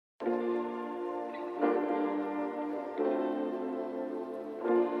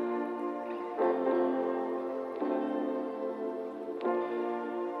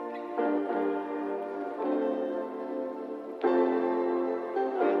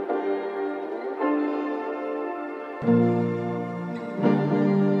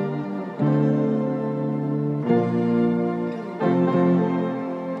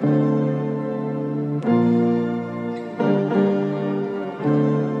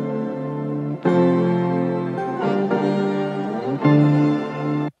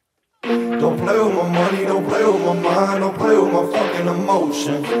play with my money, don't play with my mind, don't play with my fucking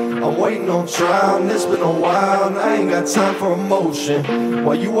emotion. I'm waiting on trial, and it's been a while, and I ain't got time for emotion.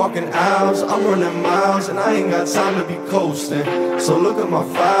 While you walking aisles, I'm running miles, and I ain't got time to be coasting. So look at my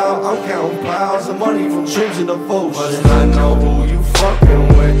file, I'm counting piles of money from dreams and devotion. Must not know who you fucking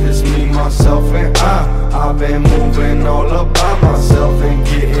with, it's me, myself, and I've been moving all up by myself and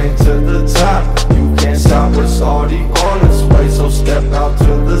getting to the top. You can't stop us, already on this way, so step out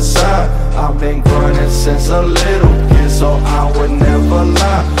to the side. I've been grinding since a little kid, so I would never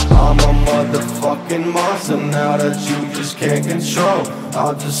lie. I'm a motherfucking monster now that you just can't control.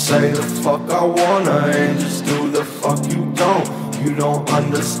 I'll just say the fuck I wanna and just do the fuck you don't. You don't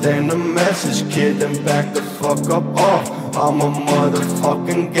understand the message, kid, then back the fuck up off. I'm a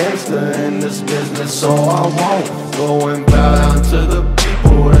motherfucking gangster in this business, so I won't go and bow down to the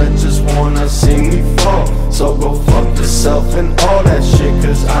people that just wanna see me fall. So go fuck yourself and all that shit,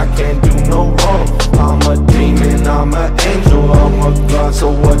 cause I can't do no wrong. I'm a demon, I'm an angel, I'm a god,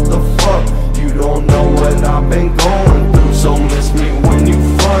 so what the fuck? You don't know what I've been going through, so miss me when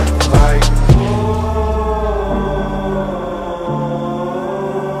you front like.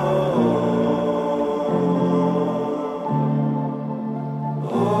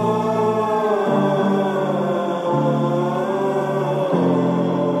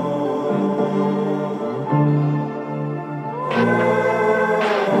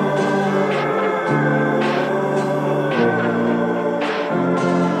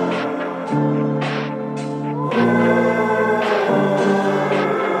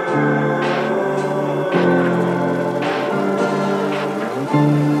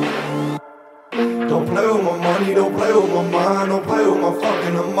 Don't play with my money, don't play with my mind, don't play with my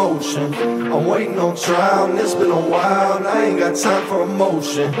fucking emotion. I'm waiting on trial, and it's been a while, and I ain't got time for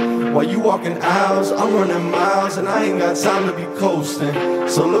emotion. While you walking aisles, I'm running miles, and I ain't got time to be coasting.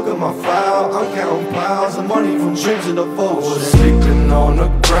 So look at my file, I'm counting piles of money from dreams and devotion. Sleeping on the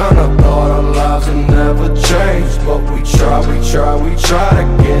ground, I thought our lives would never change, but we try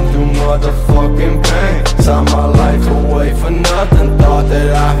to get through motherfucking pain. Time my life away for nothing, thought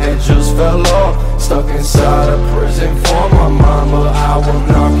that I had just fell off. Stuck inside a prison for my mind, but I will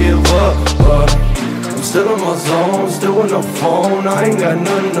not give up. But I'm still in my zone, still with no phone, I ain't got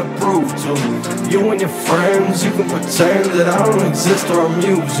nothing to prove to. You and your friends, you can pretend that I don't exist or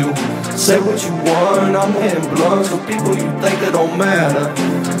amuse you. Say what you want, I'm hitting blunts with people you think that don't matter.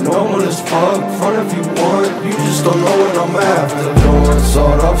 Normal as fuck, front if you want, you just don't know what I'm after. Doing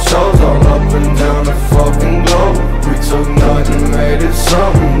sort of shows all up and down the fucking globe. We took nothing, made it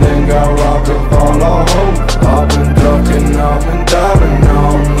something, then got robbed of all our hope. I've been ducking, I've been diving,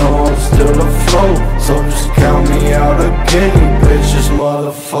 now I know I'm still afloat. So just count me out again, you bitches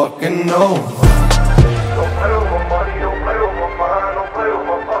motherfucking know. Don't play with my money, don't play with my mind, don't play with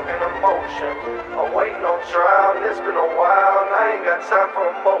my fucking emotion. I'm waiting on trial, and it's been a while, and I ain't got time for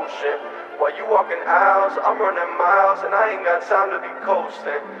emotion. While you walking aisles, I'm running miles, and I ain't got time to be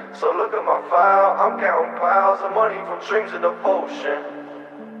coasting. So look at my file, I'm counting piles of money from dreams and devotion.